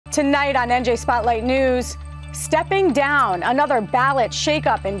Tonight on NJ Spotlight News, stepping down, another ballot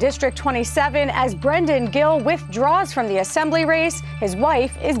shakeup in District 27 as Brendan Gill withdraws from the assembly race. His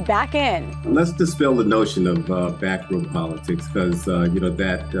wife is back in. Let's dispel the notion of backroom politics, because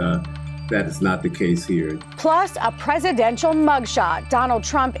that is not the case here. Plus, a presidential mugshot. Donald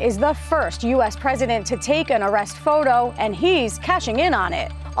Trump is the first U.S. president to take an arrest photo, and he's cashing in on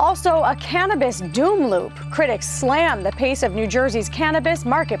it. Also, a cannabis doom loop. Critics slam the pace of New Jersey's cannabis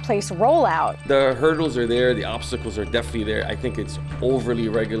marketplace rollout. The hurdles are there. The obstacles are definitely there. I think it's overly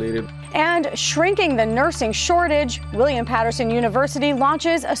regulated. And shrinking the nursing shortage, William Paterson University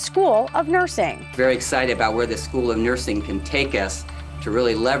launches a school of nursing. Very excited about where the School of Nursing can take us to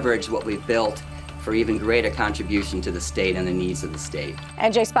really leverage what we've built for even greater contribution to the state and the needs of the state.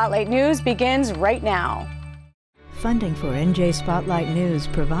 NJ Spotlight News begins right now. Funding for NJ Spotlight News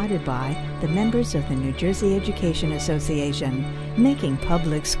provided by the members of the New Jersey Education Association, making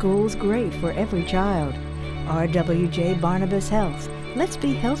public schools great for every child. RWJ Barnabas Health, let's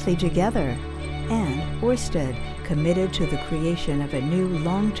be healthy together. And Orsted, committed to the creation of a new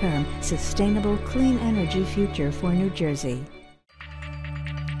long-term, sustainable, clean energy future for New Jersey.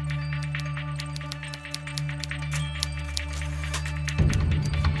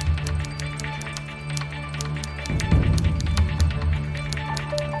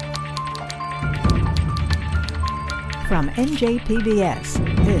 From NJ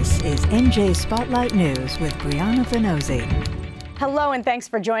PBS, this is NJ Spotlight News with Brianna Venozzi. Hello and thanks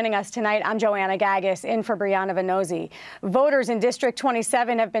for joining us tonight. I'm Joanna Gagis, in for Brianna Venozzi. Voters in District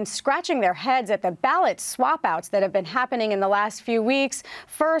 27 have been scratching their heads at the ballot swap-outs that have been happening in the last few weeks.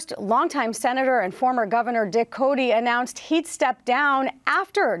 First, longtime Senator and former Governor Dick Cody announced he'd step down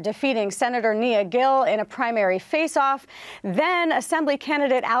after defeating Senator Nia Gill in a primary face-off. Then, Assembly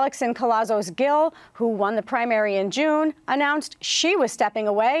candidate Alexan Callazos Gill, who won the primary in June, announced she was stepping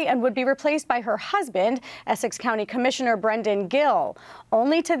away and would be replaced by her husband, Essex County Commissioner Brendan Gill,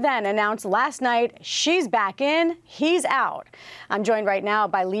 only to then announce last night she's back in, he's out. I'm joined right now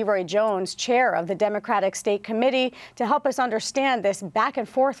by Leroy Jones, chair of the Democratic State Committee, to help us understand this back and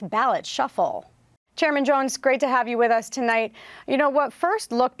forth ballot shuffle. Chairman Jones, great to have you with us tonight. You know, what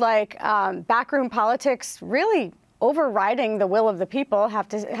first looked like backroom politics really overriding the will of the people, have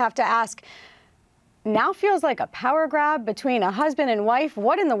to ask, now feels like a power grab between a husband and wife.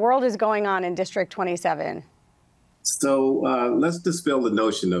 What in the world is going on in District 27? So let's dispel the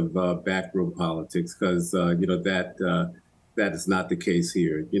notion of backroom politics, because that is not the case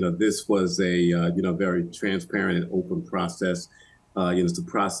here. This was a very transparent and open process. It's a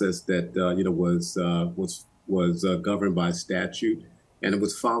process that was governed by statute, and it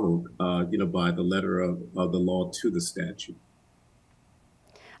was followed by the letter of the law to the statute.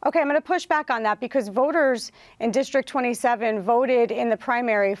 Okay, I'm going to push back on that because voters in District 27 voted in the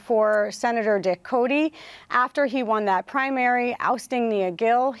primary for Senator Dick Cody. After he won that primary, ousting Nia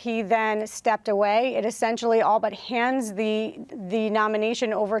Gill, he then stepped away. It essentially all but hands the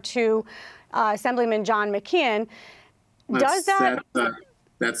nomination over to Assemblyman John McKeon. Does that?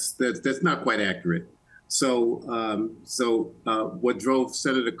 That's not quite accurate. So what drove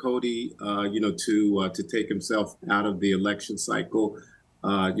Senator Cody, to take himself out of the election cycle?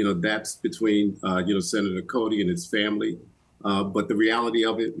 That's between, Senator Cody and his family. But the reality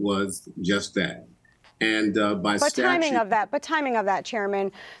of it was just that. And by statute. Timing of that,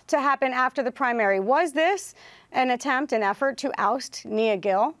 Chairman, to happen after the primary. Was this an effort to oust Nia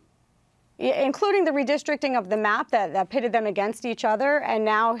Gill, including the redistricting of the map that pitted them against each other? And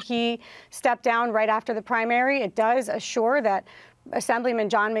now he stepped down right after the primary. It does assure that Assemblyman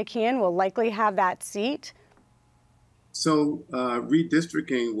John McKeon will likely have that seat. So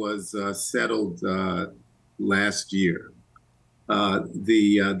redistricting was settled last year.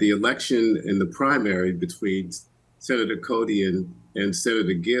 The election in the primary between Senator Cody and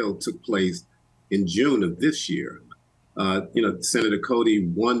Senator Gill took place in June of this year. Senator Cody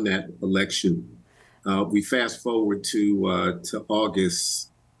won that election. We fast forward to August,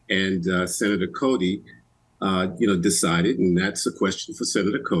 and Senator Cody, decided, and that's a question for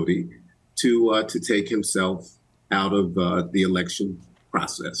Senator Cody, to take himself out of the election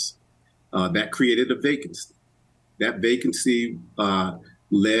process. That created a vacancy. That vacancy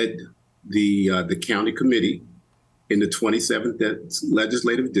led the county committee in the 27th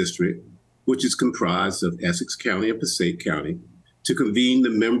legislative district, which is comprised of Essex County and Passaic County, to convene the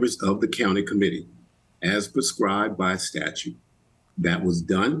members of the county committee as prescribed by statute. That was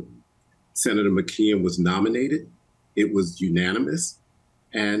done. Senator McKeon was nominated. It was unanimous.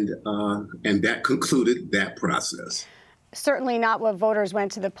 And that concluded that process. Certainly not what voters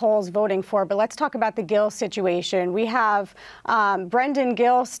went to the polls voting for, but let's talk about the Gill situation. We have Brendan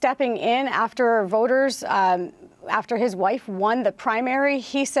Gill stepping in after voters, after his wife won the primary.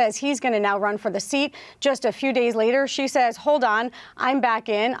 He says he's going to now run for the seat. Just a few days later, she says, hold on, I'm back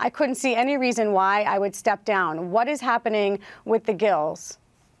in. I couldn't see any reason why I would step down. What is happening with the Gills?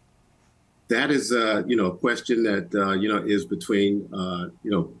 That is, a question that, is between,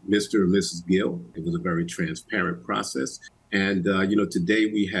 Mr. and Mrs. Gill. It was a very transparent process. And, today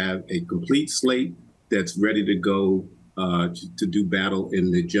we have a complete slate that's ready to go to do battle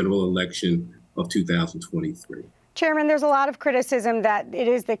in the general election of 2023. Chairman, there's a lot of criticism that it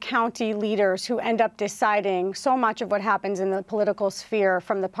is the county leaders who end up deciding so much of what happens in the political sphere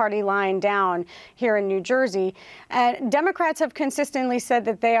from the party line down here in New Jersey. And Democrats have consistently said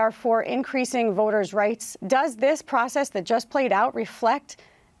that they are for increasing voters' rights. Does this process that just played out reflect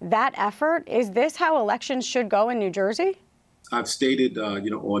that effort? Is this how elections should go in New Jersey? I've stated,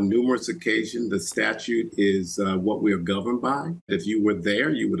 on numerous occasions, the statute is what we are governed by. If you were there,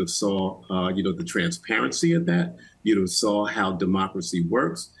 you would have saw, the transparency of that. You would have saw how democracy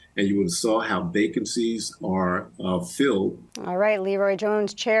works, and you would have saw how vacancies are filled. All right, Leroy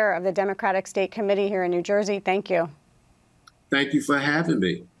Jones, chair of the Democratic State Committee here in New Jersey. Thank you. Thank you for having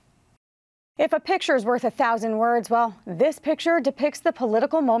me. If a picture is worth 1,000 words, well, this picture depicts the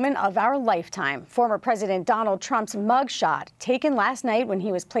political moment of our lifetime. Former President Donald Trump's mugshot, taken last night when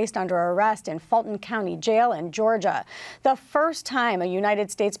he was placed under arrest in Fulton County Jail in Georgia. The first time a United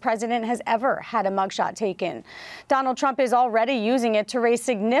States president has ever had a mugshot taken. Donald Trump is already using it to raise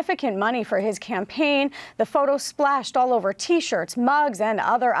significant money for his campaign. The photo splashed all over T-shirts, mugs, and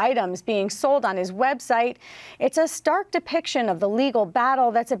other items being sold on his website. It's a stark depiction of the legal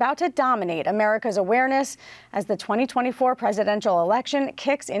battle that's about to dominate America's awareness as the 2024 presidential election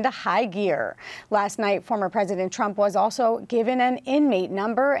kicks into high gear. Last night, former President Trump was also given an inmate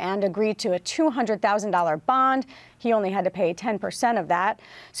number and agreed to a $200,000 bond. He only had to pay 10% of that.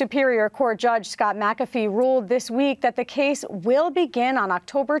 Superior Court Judge Scott McAfee ruled this week that the case will begin on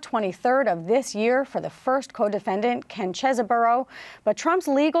October 23rd of this year for the first co-defendant, Ken Chesebro. But Trump's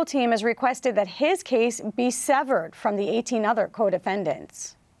legal team has requested that his case be severed from the 18 other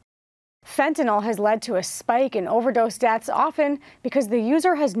co-defendants. Fentanyl has led to a spike in overdose deaths, often because the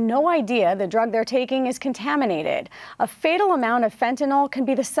user has no idea the drug they're taking is contaminated. A fatal amount of fentanyl can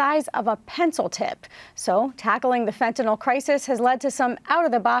be the size of a pencil tip. So tackling the fentanyl crisis has led to some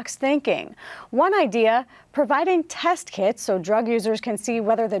out-of-the-box thinking. One idea, providing test kits so drug users can see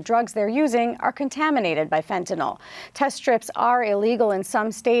whether the drugs they're using are contaminated by fentanyl. Test strips are illegal in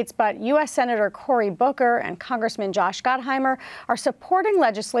some states, but U.S. Senator Cory Booker and Congressman Josh Gottheimer are supporting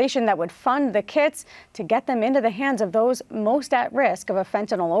legislation that would fund the kits to get them into the hands of those most at risk of a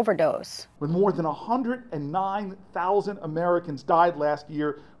fentanyl overdose. When more than 109,000 Americans died last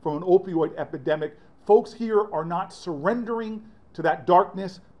year from an opioid epidemic, folks here are not surrendering to that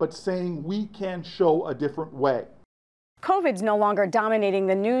darkness, but saying we can show a different way. COVID's no longer dominating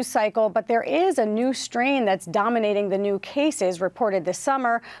the news cycle, but there is a new strain that's dominating the new cases reported this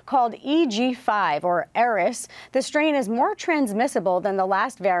summer called EG5 or Eris. The strain is more transmissible than the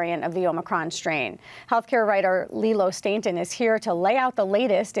last variant of the Omicron strain. Healthcare writer Lilo Stainton is here to lay out the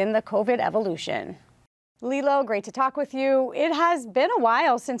latest in the COVID evolution. Lilo, great to talk with you. It has been a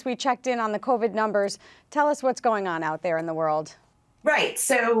while since we checked in on the COVID numbers. Tell us what's going on out there in the world. Right.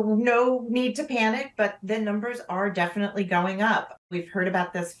 So no need to panic, but the numbers are definitely going up. We've heard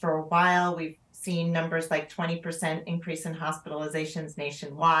about this for a while. We've seen numbers like 20% increase in hospitalizations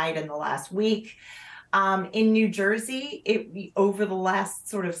nationwide in the last week. In New Jersey, over the last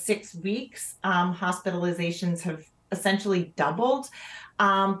sort of 6 weeks, hospitalizations have essentially doubled.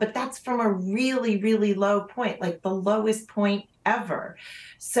 But that's from a really, really low point, like the lowest point ever.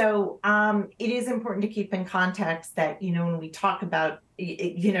 So it is important to keep in context that, when we talk about,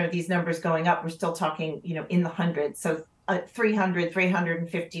 these numbers going up, we're still talking, in the hundreds. So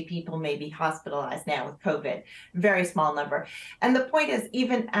 350 people may be hospitalized now with COVID, very small number. And the point is,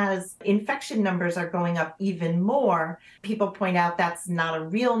 even as infection numbers are going up even more, people point out that's not a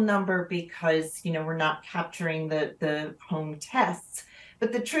real number because, we're not capturing the home tests.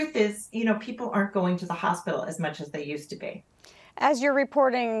 But the truth is, people aren't going to the hospital as much as they used to be. As your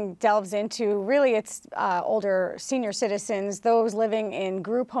reporting delves into, really it's older senior citizens, those living in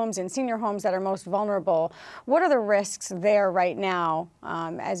group homes and senior homes that are most vulnerable. What are the risks there right now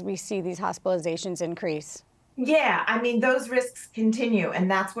as we see these hospitalizations increase? Yeah, I mean, those risks continue. And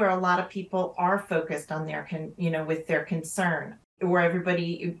that's where a lot of people are focused on their, with their concern. where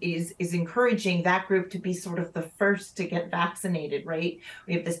everybody is encouraging that group to be sort of the first to get vaccinated, right?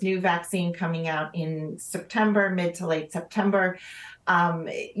 We have this new vaccine coming out in September, mid to late September.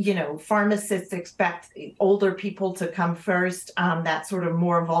 Pharmacists expect older people to come first, that sort of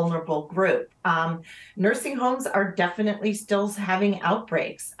more vulnerable group. Nursing homes are definitely still having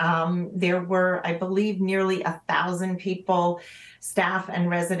outbreaks. There were, I believe, nearly 1,000 people, staff and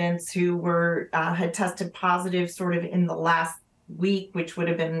residents who were had tested positive sort of in the last week, which would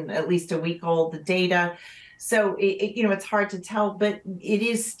have been at least a week old, the data. So, it's hard to tell, but it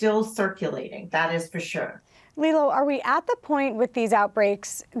is still circulating. That is for sure. Lilo, are we at the point with these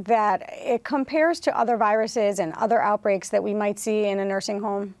outbreaks that it compares to other viruses and other outbreaks that we might see in a nursing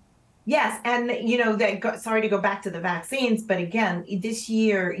home? Yes, and sorry to go back to the vaccines, but again, this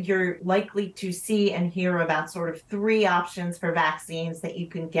year you're likely to see and hear about sort of 3 options for vaccines that you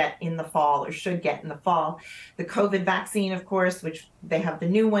can get in the fall or should get in the fall. The COVID vaccine, of course, which they have the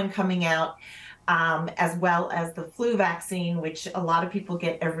new one coming out, as well as the flu vaccine, which a lot of people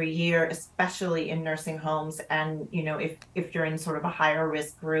get every year, especially in nursing homes, and if you're in sort of a higher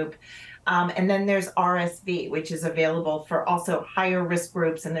risk group. And then there's RSV, which is available for also higher risk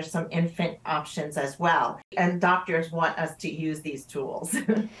groups, and there's some infant options as well. And doctors want us to use these tools.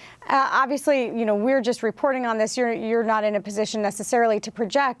 Obviously, we're just reporting on this. You're not in a position necessarily to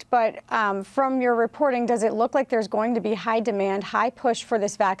project, but from your reporting, does it look like there's going to be high demand, high push for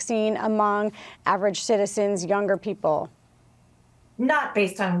this vaccine among average citizens, younger people? Not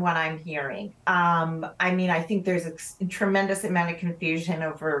based on what I'm hearing. I think there's a tremendous amount of confusion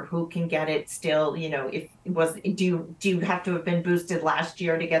over who can get it still. Do you have to have been boosted last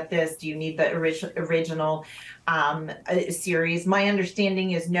year to get this? Do you need the original series? My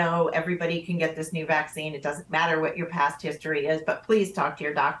understanding is no, everybody can get this new vaccine. It doesn't matter what your past history is, but please talk to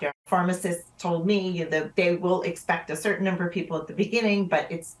your doctor. Pharmacists told me that they will expect a certain number of people at the beginning, but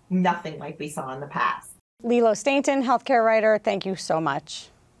it's nothing like we saw in the past. Lilo Stainton, healthcare writer, thank you so much.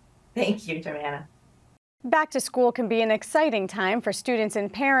 Thank you, Joanna. Back to school can be an exciting time for students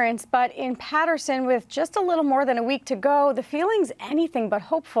and parents, but in Paterson, with just a little more than a week to go, the feeling's anything but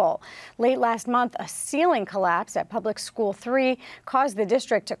hopeful. Late last month, a ceiling collapse at Public School 3 caused the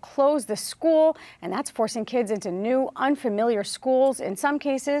district to close the school, and that's forcing kids into new, unfamiliar schools, in some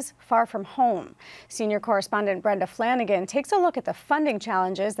cases far from home. Senior correspondent Brenda Flanagan takes a look at the funding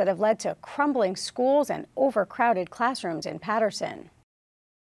challenges that have led to crumbling schools and overcrowded classrooms in Paterson.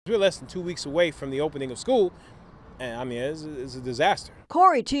 We're less than 2 weeks away from the opening of school, and it's a disaster.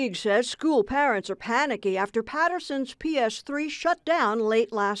 Corey Teague says school parents are panicky after Paterson's PS3 shut down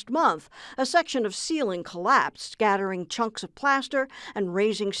late last month. A section of ceiling collapsed, scattering chunks of plaster and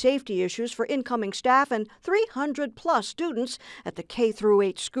raising safety issues for incoming staff and 300-plus students at the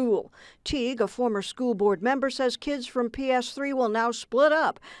K-8 school. Teague, a former school board member, says kids from PS3 will now split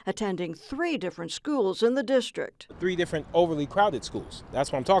up, attending 3 different schools in the district. 3 different overly crowded schools.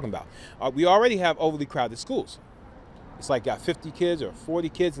 That's what I'm talking about. We already have overly crowded schools. It's like got 50 kids or 40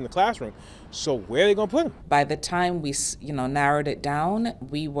 kids in the classroom. So where are they going to put them? By the time we, narrowed it down,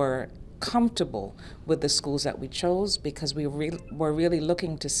 we were comfortable with the schools that we chose because we were really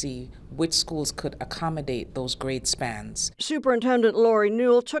looking to see which schools could accommodate those grade spans. Superintendent Lori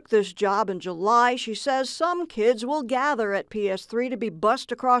Newell took this job in July. She says some kids will gather at PS3 to be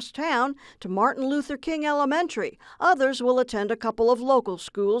bused across town to Martin Luther King Elementary. Others will attend a couple of local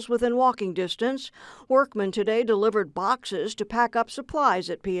schools within walking distance. Workmen today delivered boxes to pack up supplies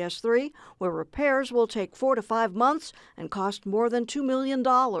at PS3, where repairs will take 4 to 5 months and cost more than $2 million.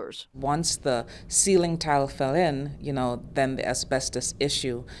 Once the ceiling tile fell in, then the asbestos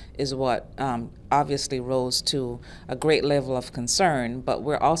issue is what obviously rose to a great level of concern, but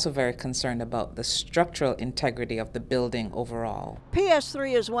we're also very concerned about the structural integrity of the building overall.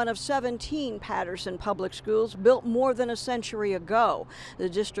 PS3 is one of 17 Paterson public schools built more than a century ago. The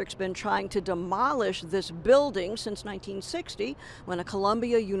district's been trying to demolish this building since 1960, when a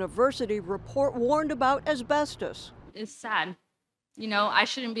Columbia University report warned about asbestos. It's sad. I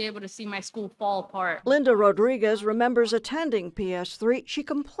shouldn't be able to see my school fall apart. Linda Rodriguez remembers attending PS3. She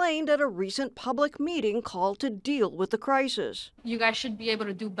complained at a recent public meeting called to deal with the crisis. You guys should be able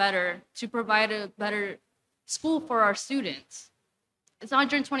to do better to provide a better school for our students. It's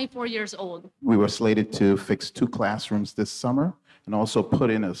 124 years old. We were slated to fix 2 classrooms this summer and also put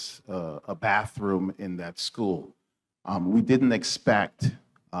in a bathroom in that school. We didn't expect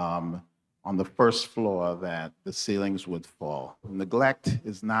on the first floor that the ceilings would fall. Neglect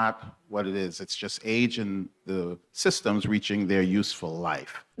is not what it is. It's just age and the systems reaching their useful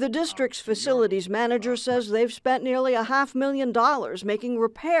life. The district's facilities manager says they've spent nearly $500,000 making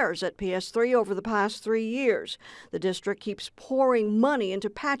repairs at PS3 over the past 3 years. The district keeps pouring money into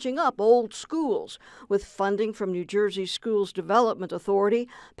patching up old schools. With funding from New Jersey Schools Development Authority,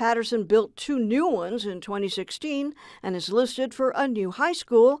 Paterson built 2 new ones in 2016 and is listed for a new high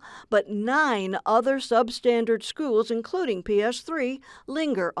school, but 9 other substandard schools, including PS3,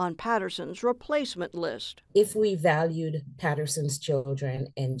 linger on Paterson's replacement list. If we valued Paterson's children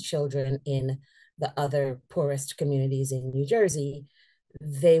and children in the other poorest communities in New Jersey,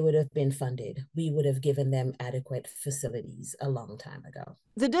 they would have been funded. We would have given them adequate facilities a long time ago.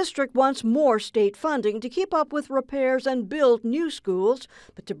 The district wants more state funding to keep up with repairs and build new schools,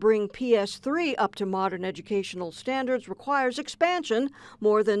 but to bring PS3 up to modern educational standards requires expansion,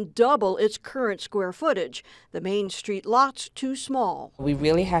 more than double its current square footage. The Main Street lot's too small. We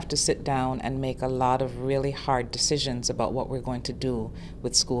really have to sit down and make a lot of really hard decisions about what we're going to do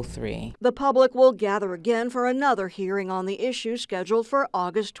with School 3. The public will gather again for another hearing on the issue scheduled for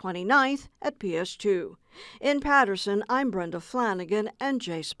August 29th at PS2. In Paterson, I'm Brenda Flanagan,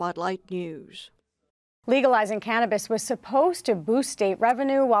 NJ Spotlight News. Legalizing cannabis was supposed to boost state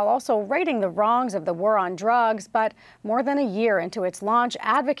revenue while also righting the wrongs of the war on drugs, but more than a year into its launch,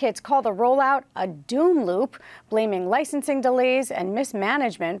 advocates call the rollout a doom loop, blaming licensing delays and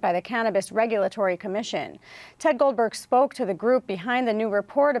mismanagement by the Cannabis Regulatory Commission. Ted Goldberg spoke to the group behind the new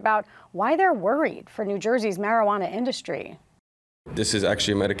report about why they're worried for New Jersey's marijuana industry. This is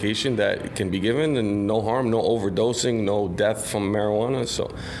actually a medication that can be given and no harm, no overdosing, no death from marijuana.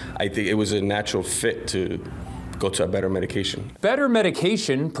 So I think it was a natural fit to go to a better medication. Better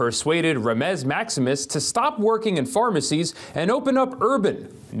medication persuaded Ramez Maximus to stop working in pharmacies and open up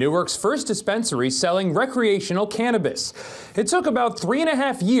Urban, Newark's first dispensary selling recreational cannabis. It took about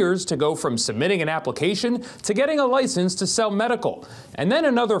 3.5 years to go from submitting an application to getting a license to sell medical, and then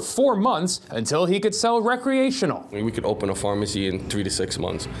another 4 months until he could sell recreational. We could open a pharmacy in 3 to 6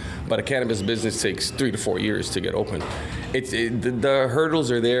 months, but a cannabis business takes 3 to 4 years to get open. The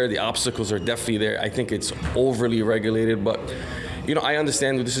hurdles are there, the obstacles are definitely there. I think it's overly regulated, but I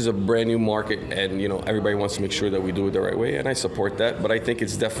understand that this is a brand new market and, everybody wants to make sure that we do it the right way, and I support that, but I think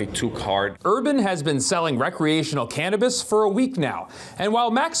it's definitely too hard. Urban has been selling recreational cannabis for a week now, and while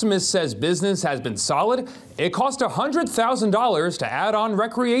Maximus says business has been solid, it cost $100,000 to add on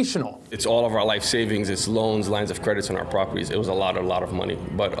recreational. It's all of our life savings, it's loans, lines of credits on our properties. It was a lot of money,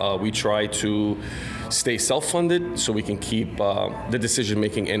 but we try to stay self-funded so we can keep the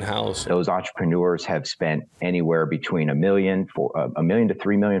decision-making in-house. Those entrepreneurs have spent anywhere between $1 million to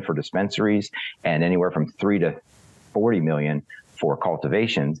 $3 million for dispensaries, and anywhere from $3 to $40 million for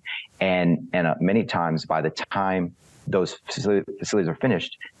cultivations. And many times, by the time those facilities are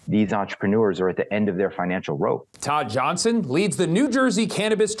finished, these entrepreneurs are at the end of their financial rope. Todd Johnson leads the New Jersey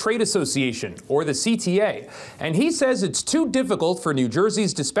Cannabis Trade Association, or the CTA, and he says it's too difficult for New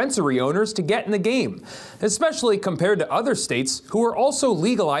Jersey's dispensary owners to get in the game, especially compared to other states who are also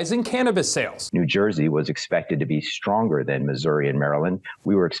legalizing cannabis sales. New Jersey was expected to be stronger than Missouri and Maryland.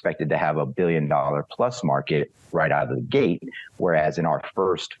 We were expected to have $1 billion plus market right out of the gate, whereas in our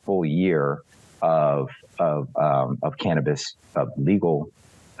first full year of cannabis, of legal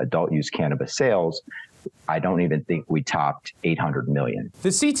adult use cannabis sales, I don't even think we topped 800 million. The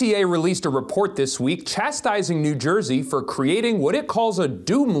CTA released a report this week chastising New Jersey for creating what it calls a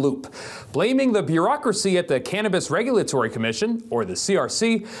doom loop, blaming the bureaucracy at the Cannabis Regulatory Commission, or the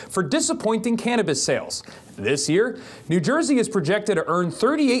CRC, for disappointing cannabis sales. This year, New Jersey is projected to earn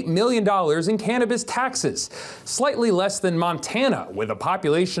 $38 million in cannabis taxes, slightly less than Montana, with a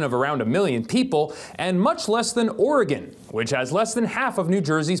population of around 1 million people, and much less than Oregon, which has less than half of New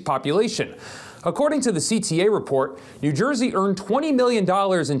Jersey's population. According to the CTA report, New Jersey earned $20 million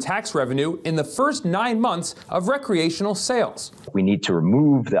in tax revenue in the first 9 months of recreational sales. We need to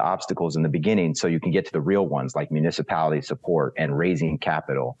remove the obstacles in the beginning so you can get to the real ones, like municipality support and raising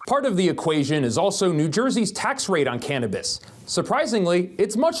capital. Part of the equation is also New Jersey's tax rate on cannabis. Surprisingly,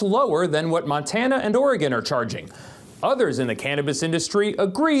 it's much lower than what Montana and Oregon are charging. Others in the cannabis industry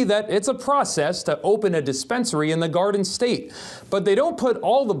agree that it's a process to open a dispensary in the Garden State, but they don't put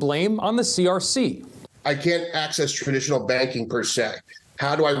all the blame on the CRC. I can't access traditional banking per se.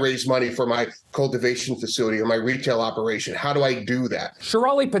 How do I raise money for my cultivation facility or my retail operation? How do I do that?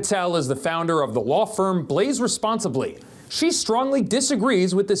 Shirali Patel is the founder of the law firm Blaze Responsibly. She strongly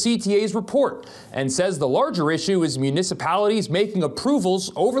disagrees with the CTA's report and says the larger issue is municipalities making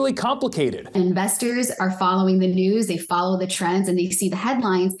approvals overly complicated. Investors are following the news, they follow the trends, and they see the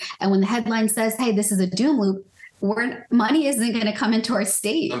headlines. And when the headline says, hey, this is a doom loop, money isn't going to come into our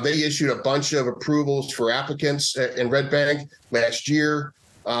state. They issued a bunch of approvals for applicants in Red Bank last year.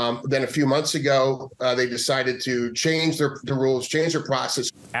 Then a few months ago, they decided to change the rules, change their process.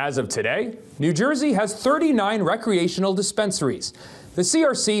 As of today, New Jersey has 39 recreational dispensaries. The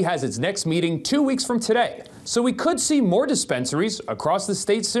CRC has its next meeting 2 weeks from today, so we could see more dispensaries across the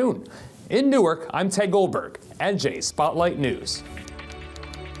state soon. In Newark, I'm Ted Goldberg, NJ Spotlight News.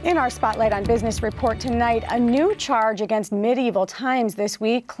 In our Spotlight on Business report tonight, a new charge against Medieval Times this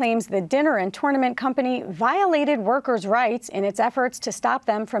week claims the dinner and tournament company violated workers' rights in its efforts to stop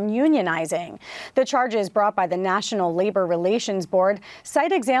them from unionizing. The charges brought by the National Labor Relations Board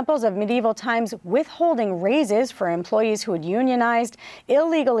cite examples of Medieval Times withholding raises for employees who had unionized,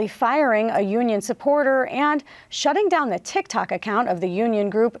 illegally firing a union supporter, and shutting down the TikTok account of the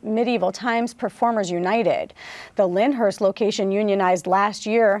union group Medieval Times Performers United. The Lyndhurst location unionized last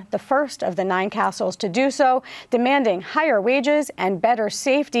year, the first of the 9 castles to do so, demanding higher wages and better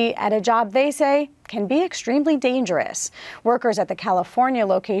safety at a job they say can be extremely dangerous. Workers at the California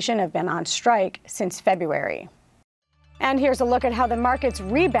location have been on strike since February. And here's a look at how the markets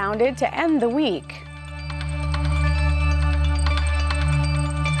rebounded to end the week.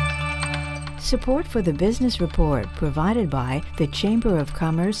 Support for the Business Report provided by the Chamber of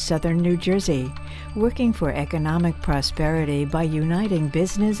Commerce, Southern New Jersey, working for economic prosperity by uniting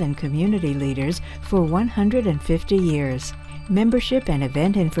business and community leaders for 150 years. Membership and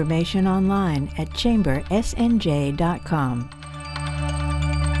event information online at chambersnj.com.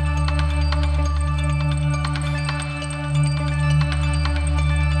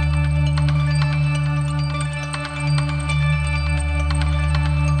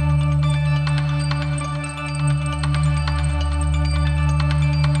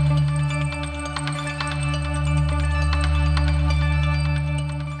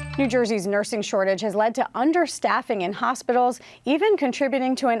 New Jersey's nursing shortage has led to understaffing in hospitals, even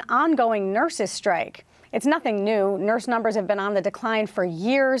contributing to an ongoing nurses' strike. It's nothing new. Nurse numbers have been on the decline for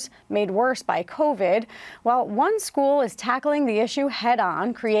years, made worse by COVID. While one school is tackling the issue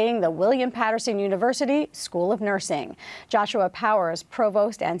head-on, creating the William Paterson University School of Nursing. Joshua Powers,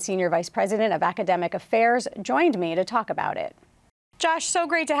 Provost and Senior Vice President of Academic Affairs, joined me to talk about it. Josh, so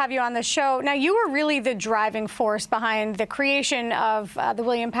great to have you on the show. Now, you were really the driving force behind the creation of the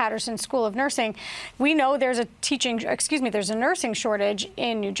William Paterson School of Nursing. We know there's a nursing shortage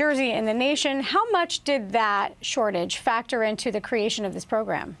in New Jersey and the nation. How much did that shortage factor into the creation of this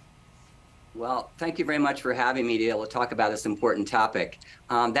program? Well, thank you very much for having me to be able to talk about this important topic.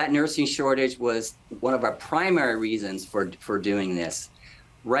 That nursing shortage was one of our primary reasons for doing this.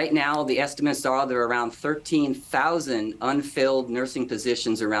 Right now, the estimates are there are around 13,000 unfilled nursing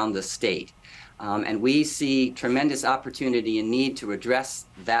positions around the state. And we see tremendous opportunity and need to address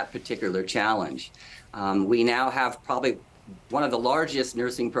that particular challenge. We now have probably one of the largest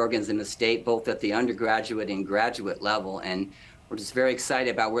nursing programs in the state, both at the undergraduate and graduate level. And we're just very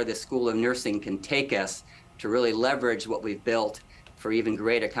excited about where the School of Nursing can take us to really leverage what we've built for even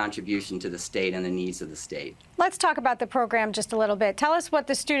greater contribution to the state and the needs of the state. Let's talk about the program just a little bit. Tell us what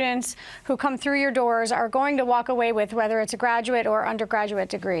the students who come through your doors are going to walk away with, whether it's a graduate or undergraduate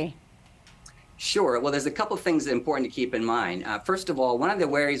degree. Sure. Well, there's a couple of things important to keep in mind. First of all, one of the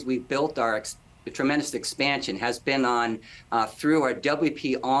ways we've built our tremendous expansion has been on through our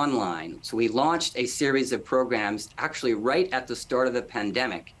WP Online. So we launched a series of programs actually right at the start of the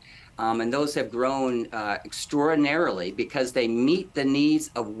pandemic. And those have grown extraordinarily because they meet the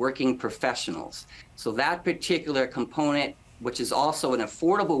needs of working professionals. So that particular component, which is also an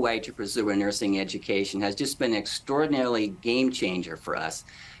affordable way to pursue a nursing education, has just been an extraordinarily game changer for us.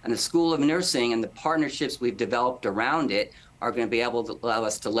 And the School of Nursing and the partnerships we've developed around it are going to be able to allow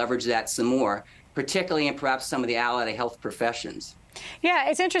us to leverage that some more, particularly in perhaps some of the allied health professions. Yeah,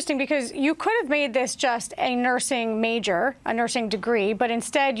 it's interesting because you could have made this just a nursing major, a nursing degree, but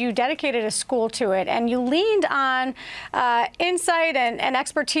instead you dedicated a school to it and you leaned on insight and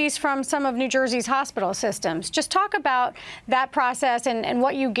expertise from some of New Jersey's hospital systems. Just talk about that process and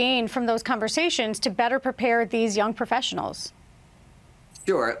what you gained from those conversations to better prepare these young professionals.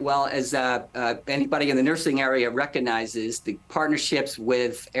 Sure. Well, as anybody in the nursing area recognizes, the partnerships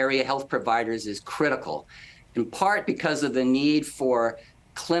with area health providers is critical, in part because of the need for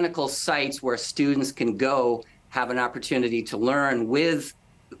clinical sites where students can go have an opportunity to learn in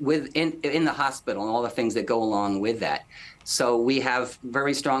the hospital and all the things that go along with that. So we have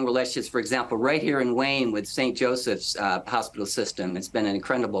very strong relationships, for example, right here in Wayne with St. Joseph's Hospital System. It's been an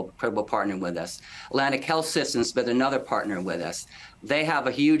incredible partner with us. Atlantic Health System's been another partner with us. They have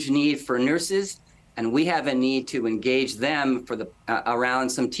a huge need for nurses And we have a need to engage them for around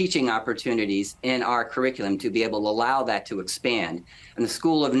some teaching opportunities in our curriculum to be able to allow that to expand. And the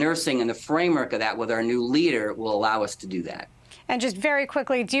School of Nursing and the framework of that with our new leader will allow us to do that. And just very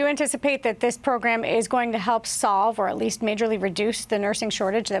quickly, do you anticipate that this program is going to help solve or at least majorly reduce the nursing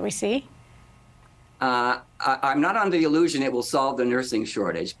shortage that we see? I'm not under the illusion it will solve the nursing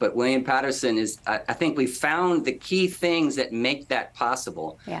shortage, but William Paterson is, I think we found the key things that make that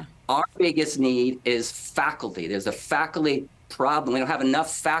possible. Yeah. Our biggest need is faculty. There's a faculty problem. We don't have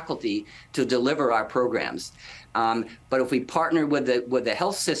enough faculty to deliver our programs. But if we partner with the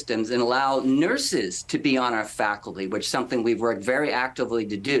health systems and allow nurses to be on our faculty, which is something we've worked very actively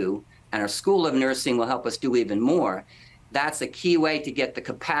to do, and our School of Nursing will help us do even more, that's a key way to get the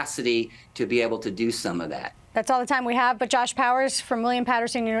capacity to be able to do some of that. That's all the time we have. But Josh Powers from William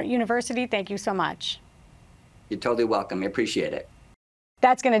Paterson University, thank you so much. You're totally welcome. I appreciate it.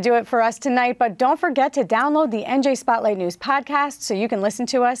 That's going to do it for us tonight, but don't forget to download the NJ Spotlight News podcast so you can listen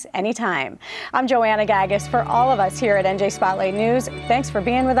to us anytime. I'm Joanna Gagis. For all of us here at NJ Spotlight News, thanks for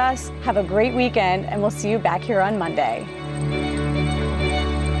being with us. Have a great weekend, and we'll see you back here on Monday.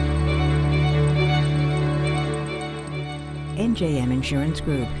 NJM Insurance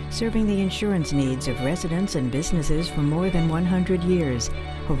Group, serving the insurance needs of residents and businesses for more than 100 years.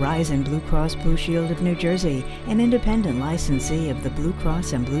 Horizon Blue Cross Blue Shield of New Jersey, an independent licensee of the Blue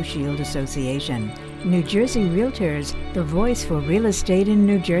Cross and Blue Shield Association. New Jersey Realtors, the voice for real estate in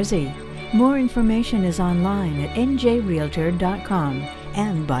New Jersey. More information is online at njrealtor.com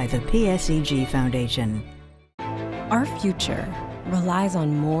and by the PSEG Foundation. Our future relies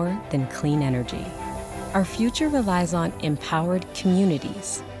on more than clean energy. Our future relies on empowered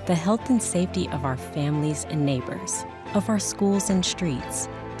communities, the health and safety of our families and neighbors, of our schools and streets.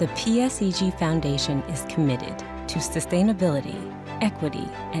 The PSEG Foundation is committed to sustainability, equity,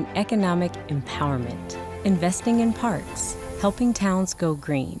 and economic empowerment, investing in parks, helping towns go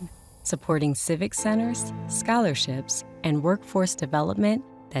green, supporting civic centers, scholarships, and workforce development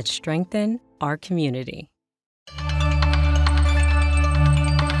that strengthen our community.